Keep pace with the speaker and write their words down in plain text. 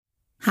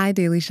Hi,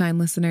 Daily Shine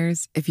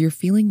listeners. If you're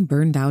feeling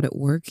burned out at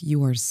work,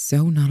 you are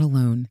so not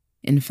alone.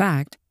 In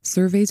fact,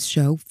 surveys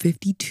show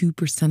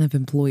 52% of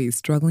employees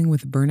struggling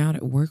with burnout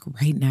at work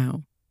right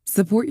now.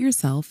 Support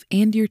yourself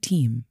and your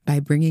team by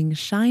bringing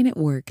Shine at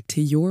Work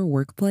to your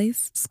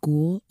workplace,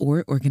 school,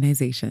 or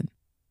organization.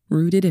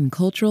 Rooted in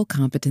cultural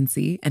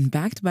competency and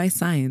backed by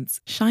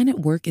science, Shine at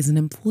Work is an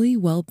employee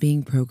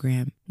well-being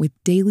program with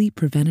daily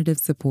preventative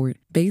support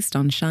based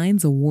on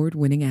Shine's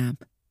award-winning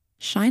app.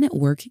 Shine at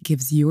Work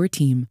gives your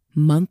team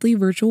monthly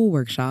virtual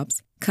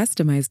workshops,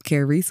 customized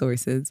care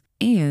resources,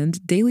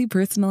 and daily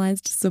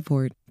personalized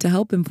support to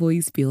help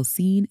employees feel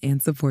seen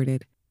and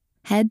supported.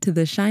 Head to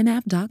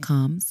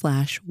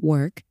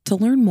theshineapp.com/work to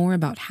learn more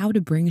about how to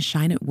bring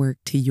Shine at Work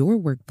to your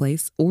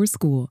workplace or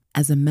school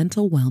as a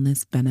mental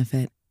wellness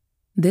benefit.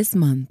 This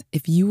month,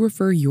 if you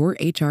refer your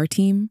HR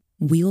team,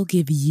 we'll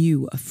give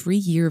you a free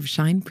year of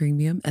Shine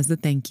Premium as a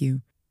thank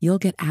you. You'll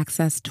get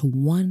access to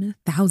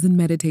 1,000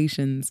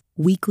 meditations,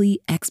 weekly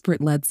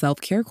expert-led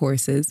self-care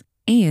courses,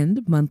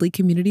 and monthly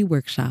community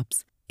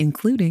workshops,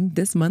 including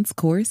this month's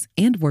course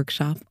and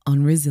workshop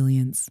on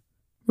resilience.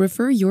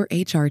 Refer your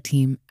HR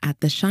team at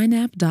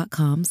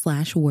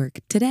theshineapp.com/work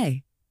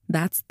today.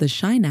 That's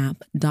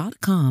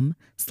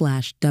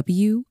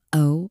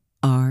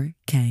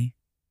theshineapp.com/WORK.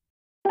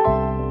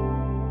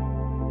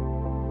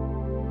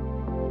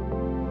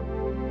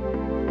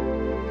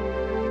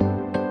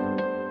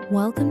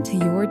 Welcome to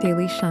Your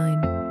Daily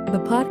Shine, the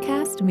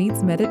podcast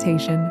meets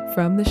meditation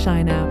from the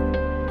Shine app.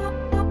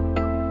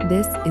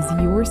 This is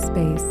your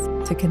space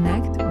to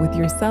connect with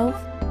yourself,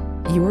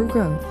 your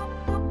growth,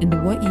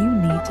 and what you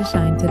need to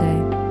shine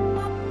today.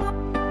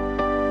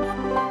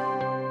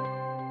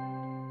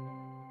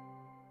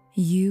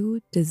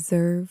 You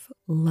deserve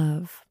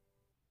love,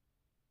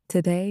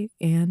 today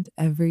and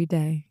every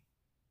day.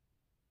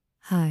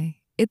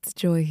 Hi, it's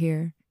Joy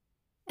here,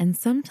 and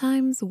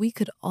sometimes we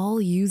could all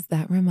use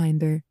that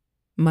reminder,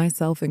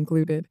 myself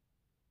included.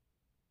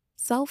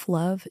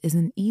 Self-love is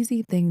an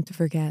easy thing to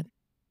forget,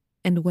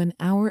 and when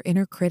our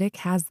inner critic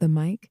has the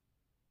mic,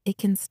 it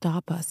can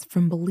stop us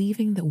from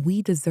believing that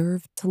we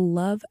deserve to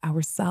love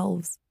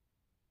ourselves.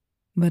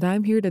 But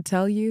I'm here to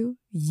tell you,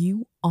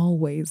 you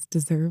always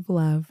deserve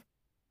love.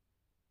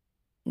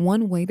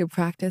 One way to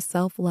practice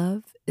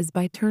self-love is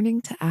by turning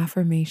to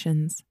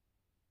affirmations.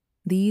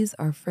 These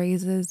are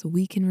phrases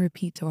we can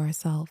repeat to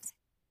ourselves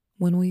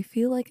when we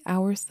feel like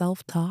our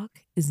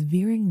self-talk is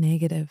veering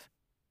negative.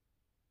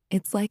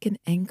 It's like an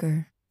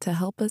anchor to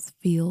help us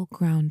feel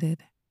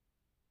grounded.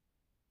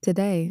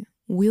 Today,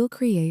 we'll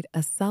create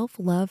a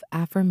self-love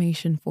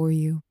affirmation for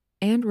you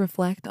and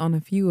reflect on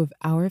a few of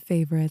our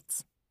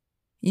favorites.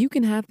 You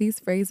can have these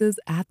phrases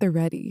at the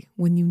ready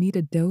when you need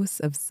a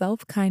dose of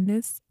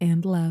self-kindness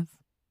and love.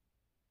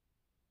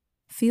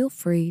 Feel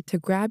free to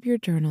grab your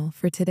journal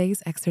for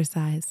today's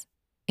exercise,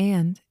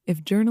 and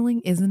if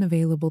journaling isn't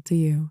available to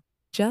you,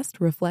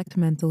 just reflect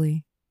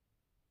mentally.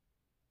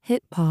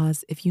 Hit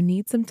pause if you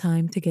need some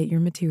time to get your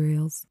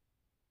materials.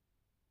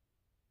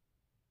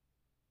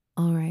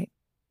 All right,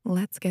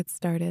 let's get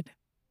started.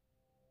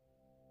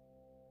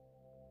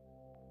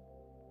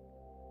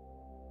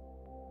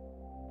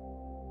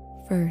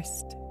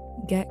 First,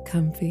 get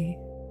comfy.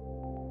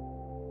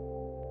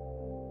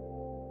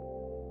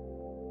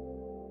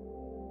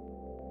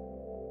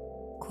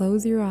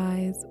 Close your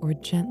eyes or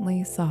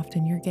gently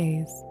soften your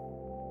gaze.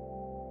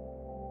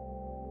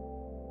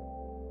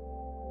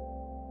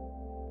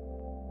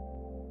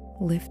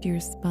 Lift your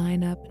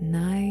spine up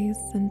nice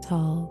and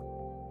tall.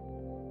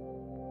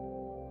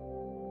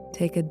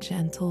 Take a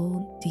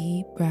gentle,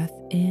 deep breath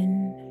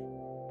in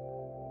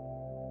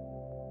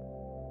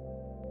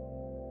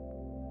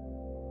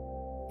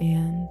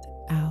and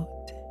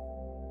out.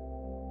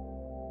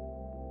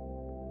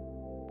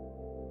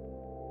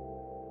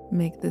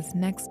 Make this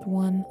next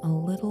one a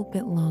little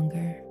bit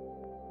longer.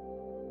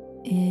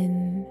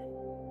 In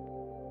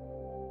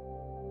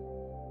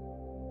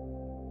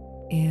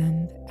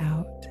and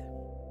out.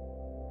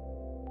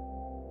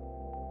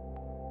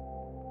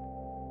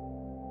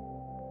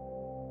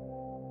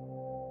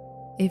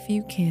 If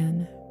you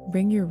can,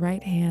 bring your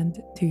right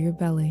hand to your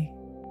belly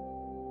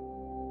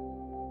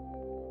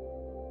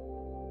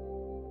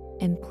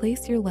and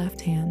place your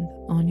left hand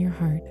on your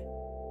heart.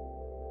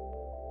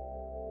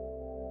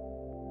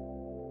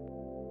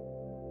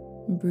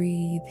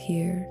 Breathe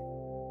here.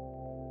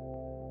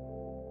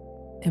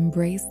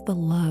 Embrace the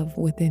love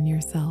within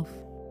yourself.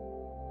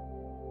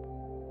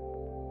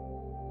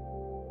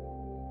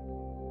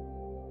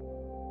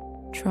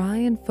 Try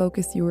and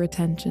focus your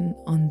attention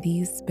on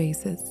these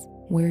spaces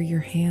where your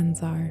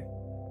hands are.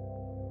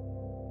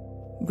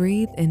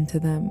 Breathe into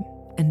them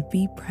and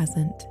be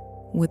present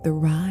with the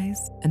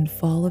rise and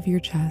fall of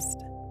your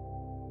chest.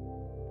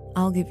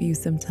 I'll give you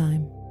some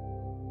time.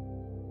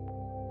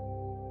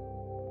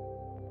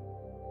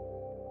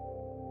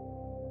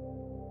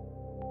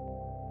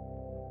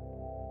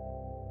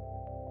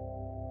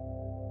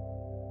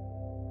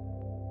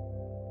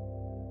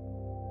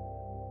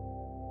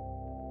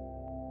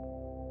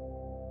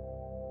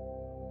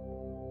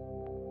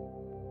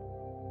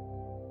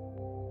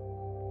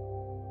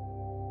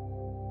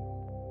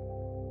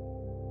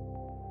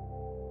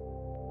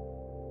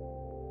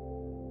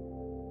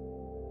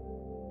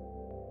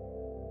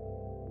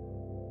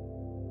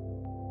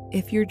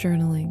 If you're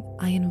journaling,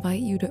 I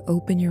invite you to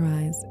open your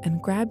eyes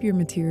and grab your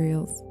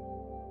materials.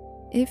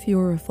 If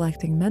you're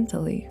reflecting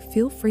mentally,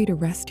 feel free to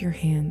rest your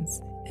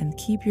hands and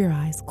keep your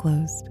eyes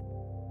closed.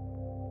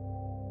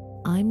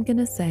 I'm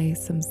gonna say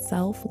some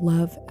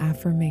self-love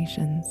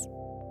affirmations,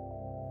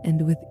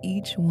 and with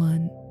each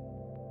one,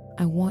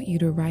 I want you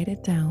to write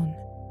it down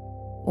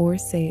or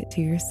say it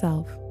to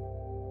yourself.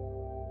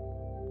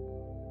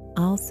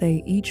 I'll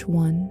say each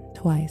one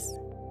twice.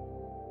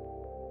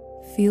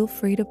 Feel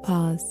free to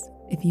pause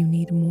if you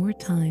need more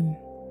time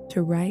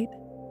to write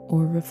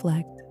or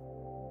reflect.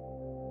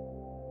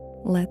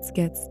 Let's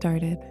get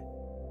started.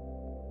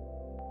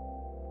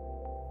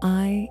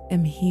 I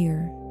am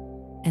here,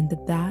 and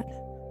that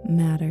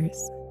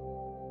matters.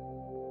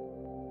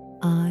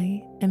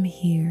 I am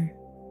here,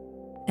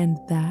 and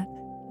that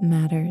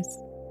matters.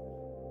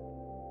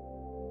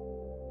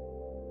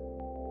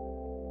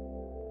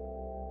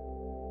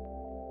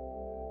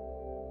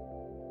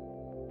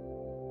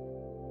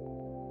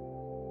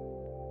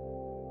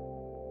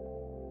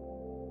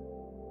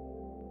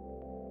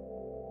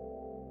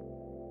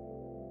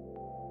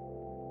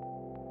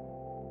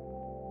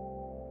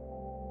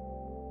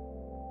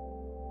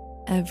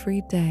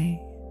 Every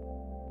day,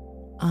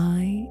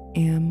 I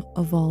am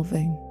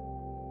evolving.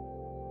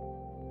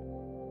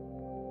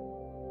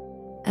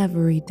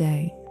 Every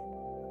day,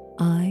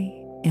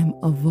 I am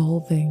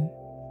evolving.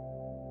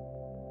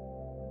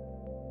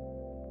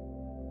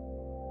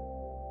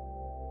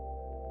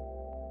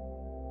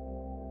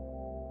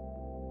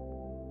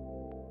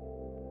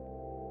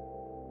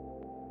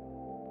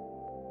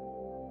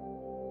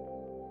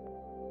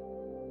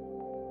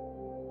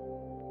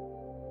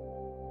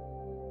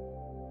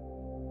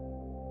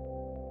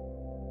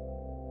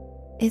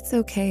 It's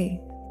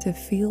okay to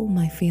feel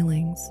my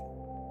feelings.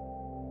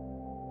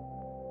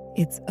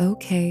 It's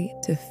okay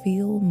to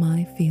feel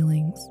my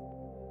feelings.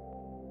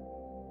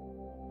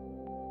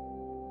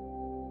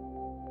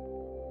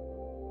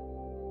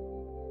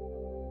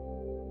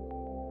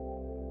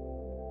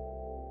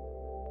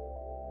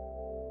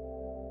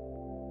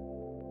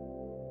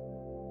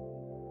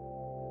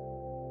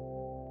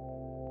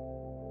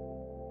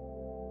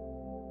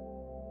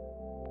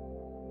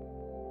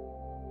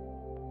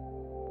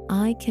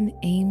 I can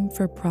aim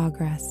for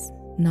progress,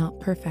 not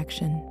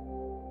perfection.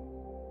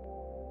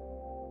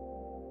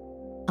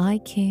 I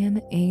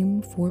can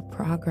aim for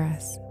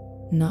progress,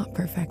 not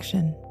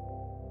perfection.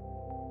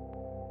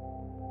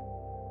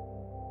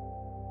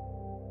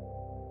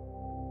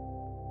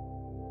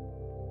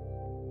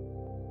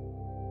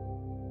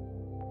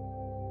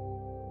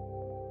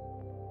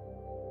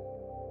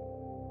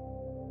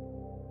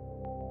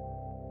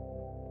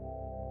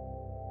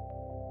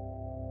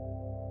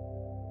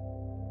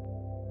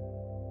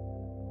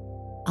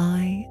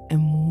 I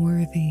am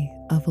worthy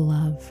of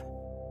love.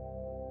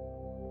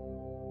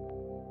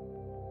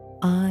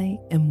 I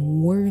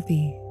am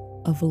worthy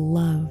of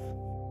love.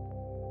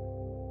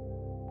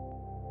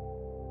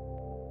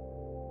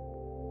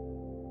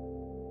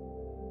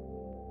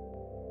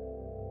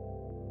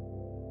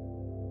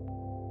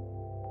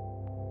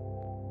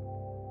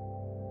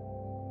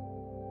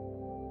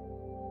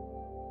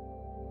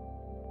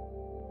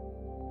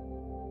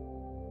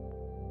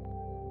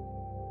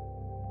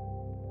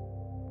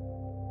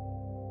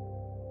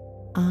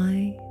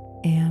 I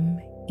am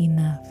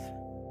enough.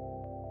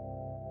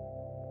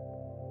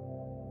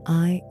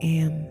 I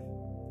am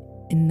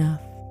enough.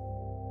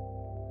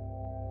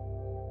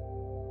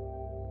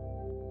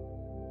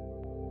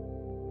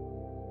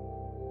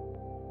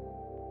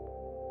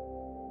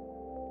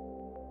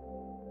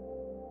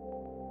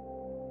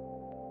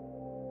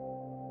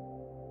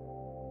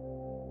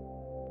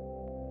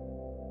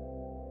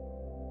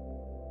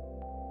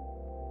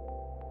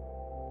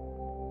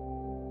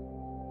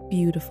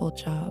 Beautiful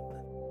job.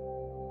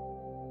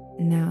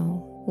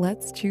 Now,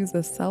 let's choose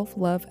a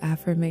self-love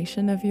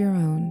affirmation of your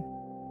own.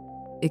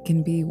 It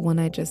can be one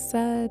I just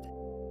said,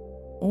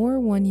 or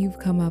one you've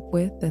come up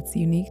with that's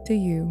unique to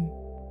you.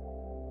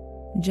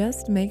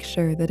 Just make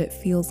sure that it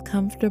feels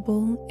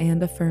comfortable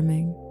and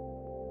affirming.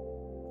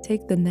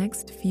 Take the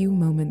next few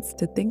moments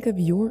to think of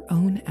your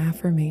own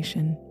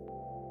affirmation.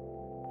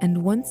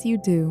 And once you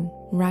do,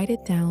 write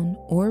it down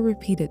or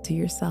repeat it to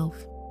yourself.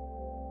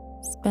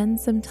 Spend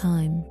some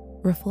time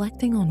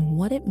reflecting on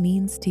what it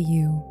means to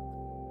you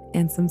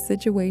and some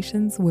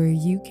situations where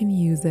you can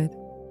use it.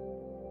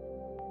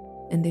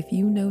 And if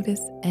you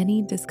notice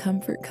any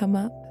discomfort come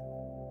up,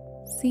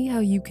 see how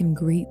you can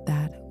greet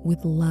that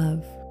with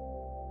love.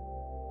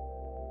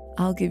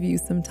 I'll give you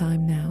some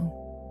time now,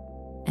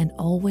 and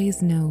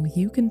always know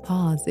you can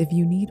pause if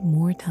you need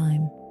more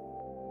time.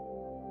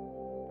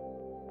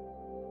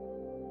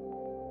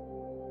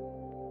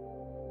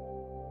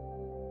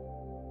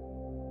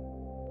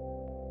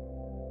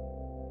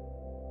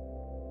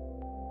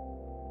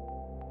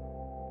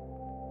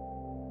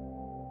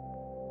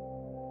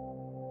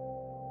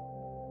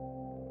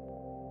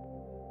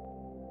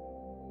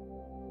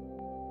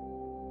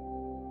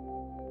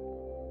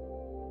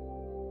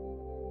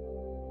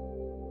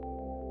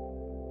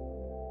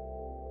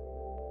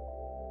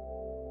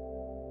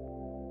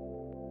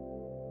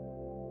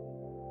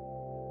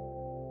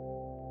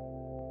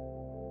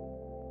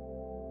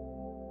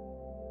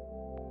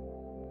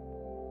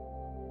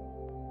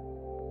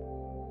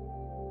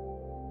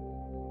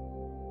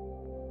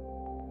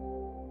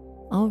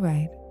 All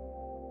right.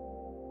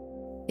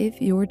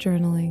 If you're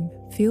journaling,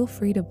 feel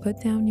free to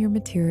put down your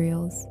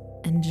materials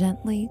and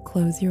gently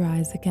close your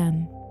eyes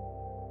again.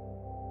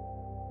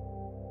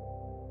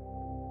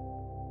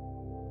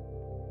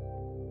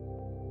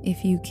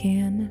 If you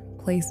can,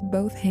 place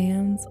both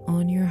hands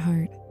on your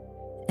heart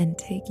and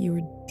take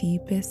your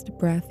deepest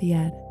breath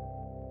yet.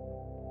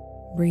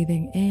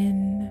 Breathing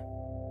in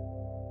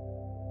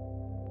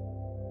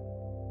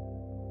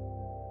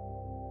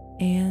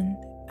and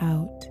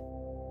out.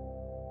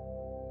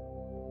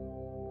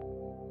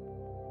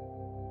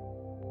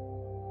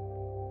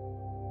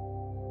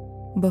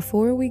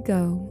 Before we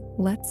go,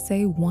 let's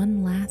say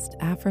one last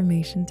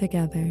affirmation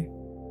together.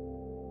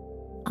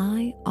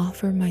 I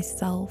offer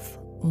myself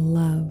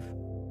love.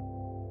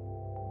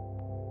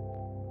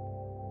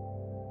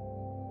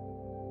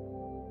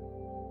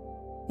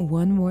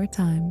 One more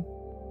time.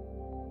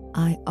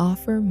 I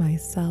offer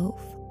myself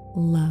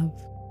love.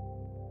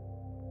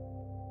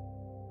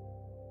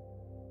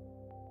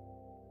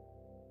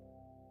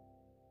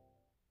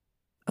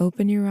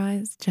 Open your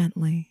eyes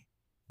gently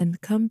and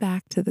come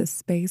back to the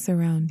space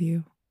around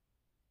you.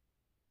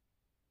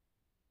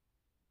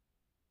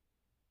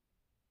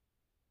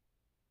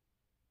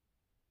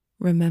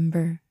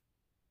 Remember,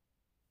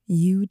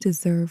 you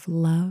deserve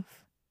love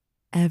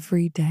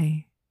every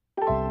day.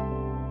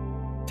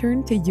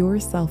 Turn to your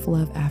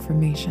self-love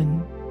affirmation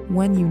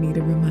when you need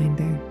a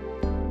reminder.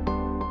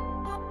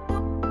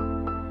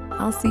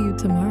 I'll see you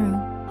tomorrow.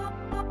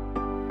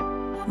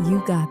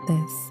 You got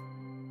this.